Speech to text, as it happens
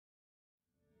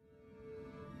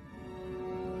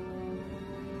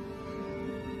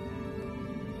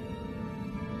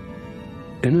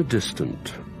In a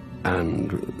distant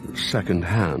and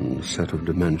second-hand set of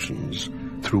dimensions,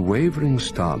 through wavering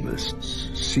star mists,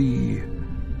 see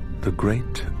the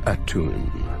Great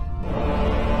Atuin.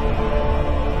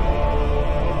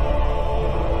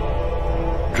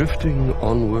 Drifting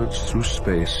onwards through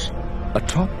space,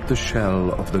 atop the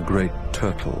shell of the great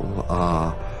turtle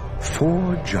are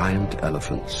 4 giant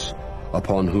elephants,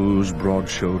 upon whose broad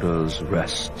shoulders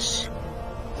rests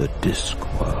the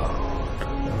Discworld.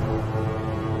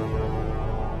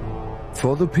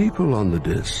 For the people on the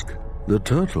Disc, the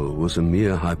turtle was a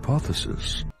mere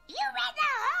hypothesis. You read the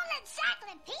whole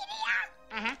encyclopedia?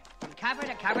 Uh-huh. Cover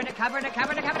to cover to cover to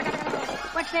cover to cover to cover.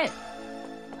 What's this?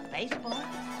 A baseball?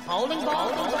 Bowling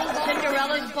ball?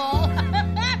 Cinderella's ball? No,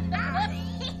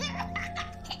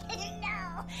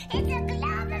 it's a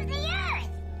globe of the Earth.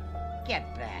 Get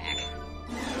back.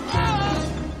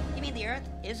 You mean the Earth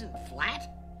isn't flat?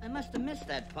 I must have missed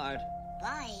that part.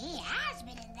 Boy, he has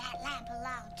been in that lamp a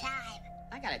long time.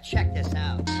 I gotta check this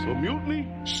out. A mutiny?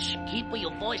 Shh, keep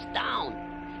your voice down.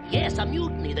 Yes, a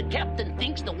mutiny. The captain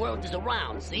thinks the world is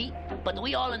around, see? But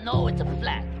we all know it's a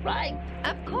flat, right?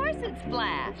 Of course it's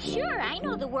flat. Sure, I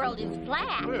know the world is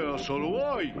flat. Well, so do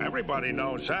I. Everybody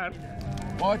knows that.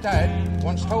 My dad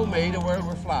once told me the world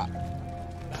was flat.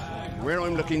 Where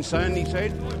I'm looking, son, he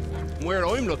said. Where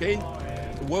I'm looking,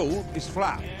 the world is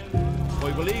flat.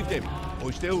 I believed him.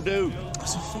 I still do.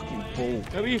 That's a fucking bull.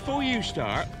 Now, before you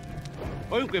start,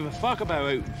 I don't give a fuck about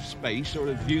outer space or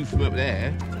the view from up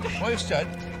there. I stood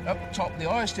up top of the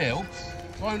highest hill,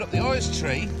 climbed up the highest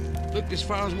tree, looked as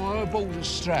far as my eyeballs would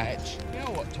stretch. You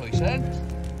know what, Toy son?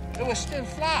 It was still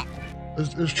flat.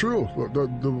 It's true.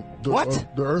 What?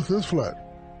 The Earth is flat.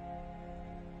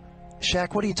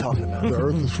 Shaq, what are you talking about? The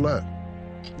Earth is flat.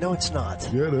 No, it's not.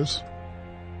 Yeah, it is.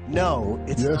 No,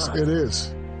 it's yes, not. It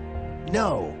is.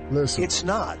 No, listen. It's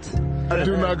not.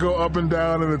 Do not go up and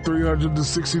down in a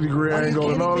 360-degree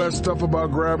angle and all that stuff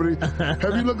about gravity. Have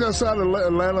you looked outside of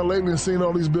Atlanta lately and seen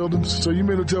all these buildings? So you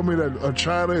mean to tell me that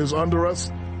China is under us?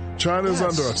 China is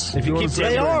under us. If you keep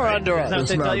they are under us. That's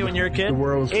what they tell you when you're a kid? The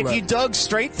world is flat. If you dug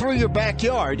straight through your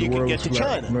backyard, you could get to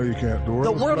China. No, you can't.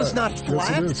 The world is not flat.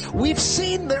 Yes, it is. We've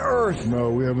seen the Earth. No,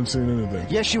 we haven't seen anything.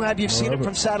 Yes, you have. You've seen it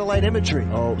from satellite imagery.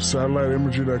 Oh, satellite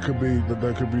imagery that could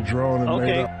be drawn and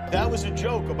made up. That was a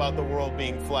joke about the world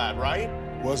being flat, right?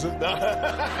 Was it?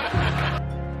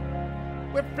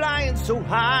 We're flying so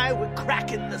high, we're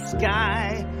cracking the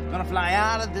sky. Gonna fly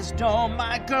out of this dome,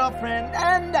 my girlfriend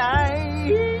and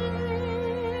I.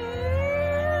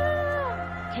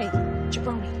 Hey,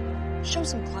 Jabroni, show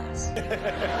some class.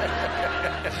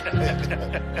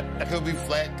 Could be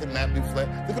flat, could not be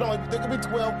flat. There could be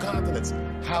 12 continents.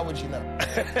 How would you know?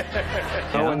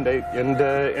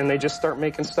 And they just start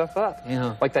making stuff up.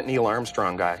 Yeah. Like that Neil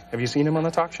Armstrong guy. Have you seen him on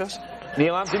the talk shows?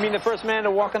 Neil Armstrong, you mean the first man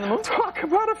to walk on the moon? Talk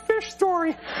about a fish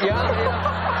story. Yeah.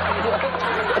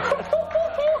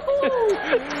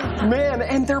 Man,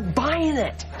 and they're buying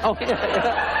it. Oh,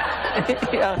 yeah.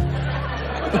 Yeah.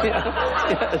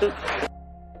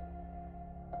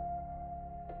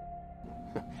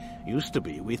 Used to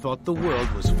be, we thought the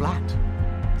world was flat.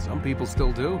 Some people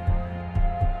still do.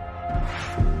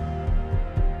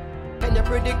 Can you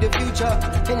predict the future?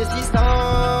 Can you see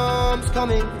storms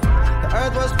coming? The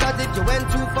earth was flat, if you went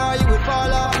too far, you would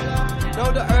fall off.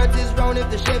 Now the earth is round, if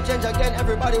the shape change again,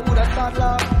 everybody would have start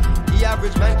laugh. The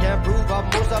average man can't prove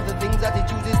up most of the things that he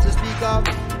chooses to speak of.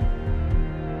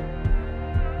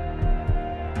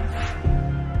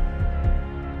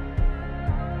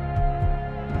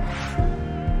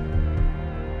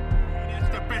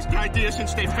 Idea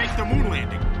since they faked the moon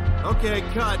landing. Okay,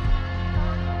 cut.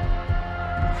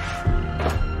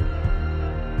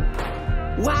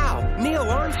 Wow, Neil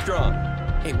Armstrong.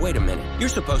 Hey, wait a minute. You're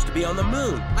supposed to be on the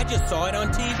moon. I just saw it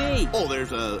on TV. Oh,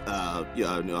 there's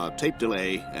a tape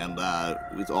delay and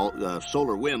with all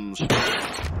solar winds.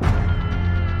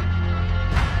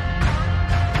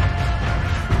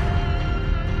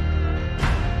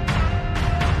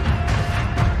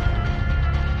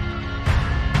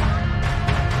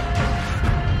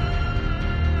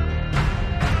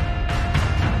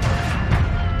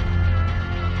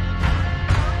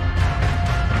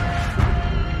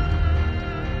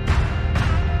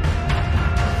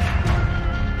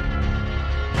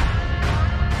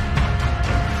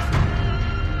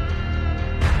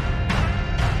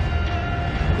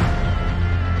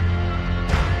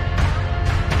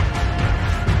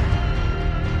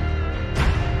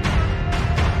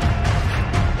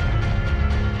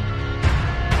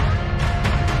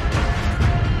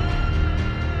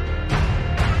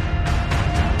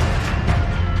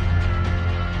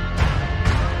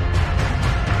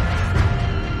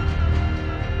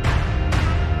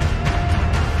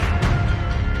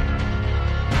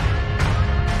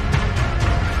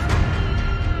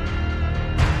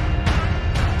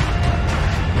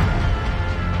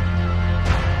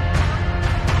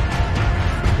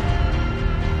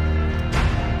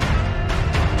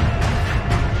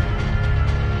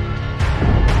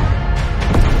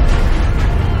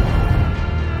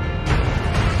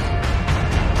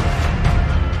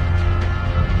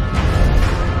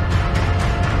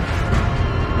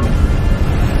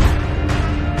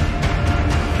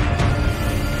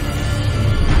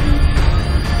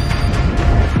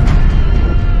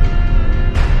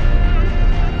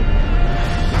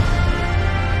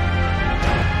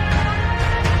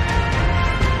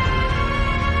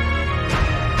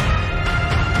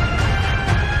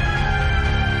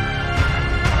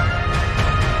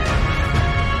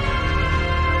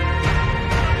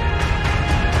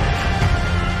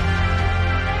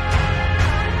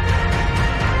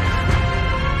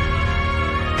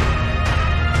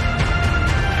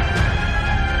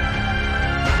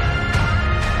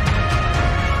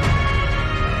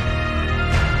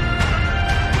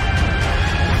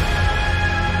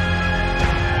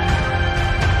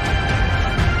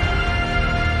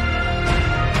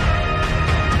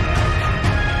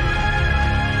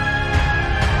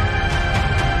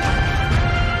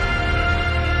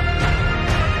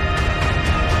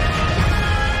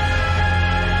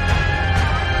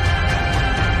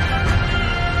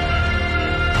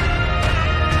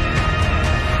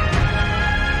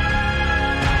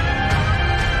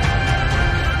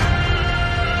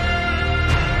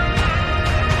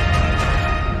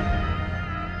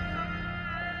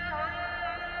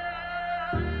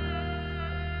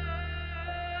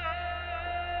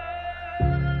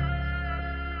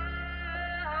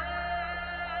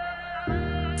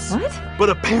 nuts. What? But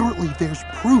apparently there's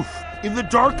proof in the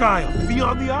Dark Isle,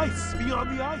 beyond the ice,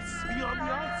 beyond the ice, beyond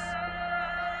the ice.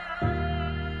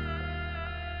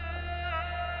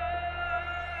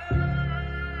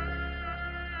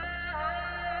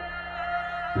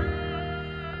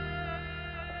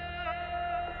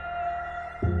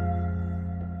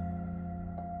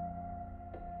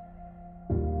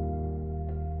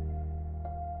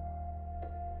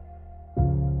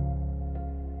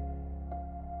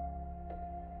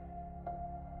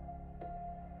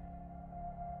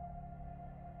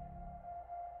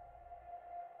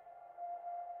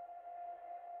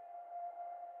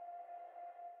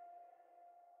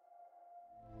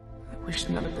 I wish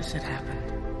none of this had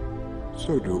happened.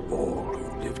 So do all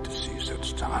who live to see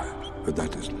such times, but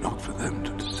that is not for them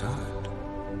to decide.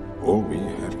 All we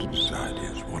have to decide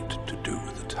is what to do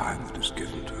with the time that is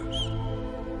given to us.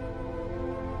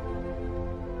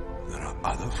 There are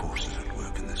other forces at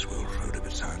work in this world, Frodo,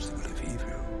 besides the will of evil.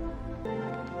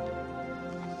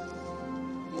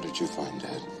 What did you find,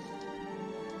 Dad?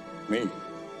 Me.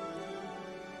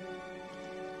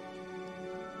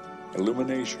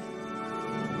 Illumination.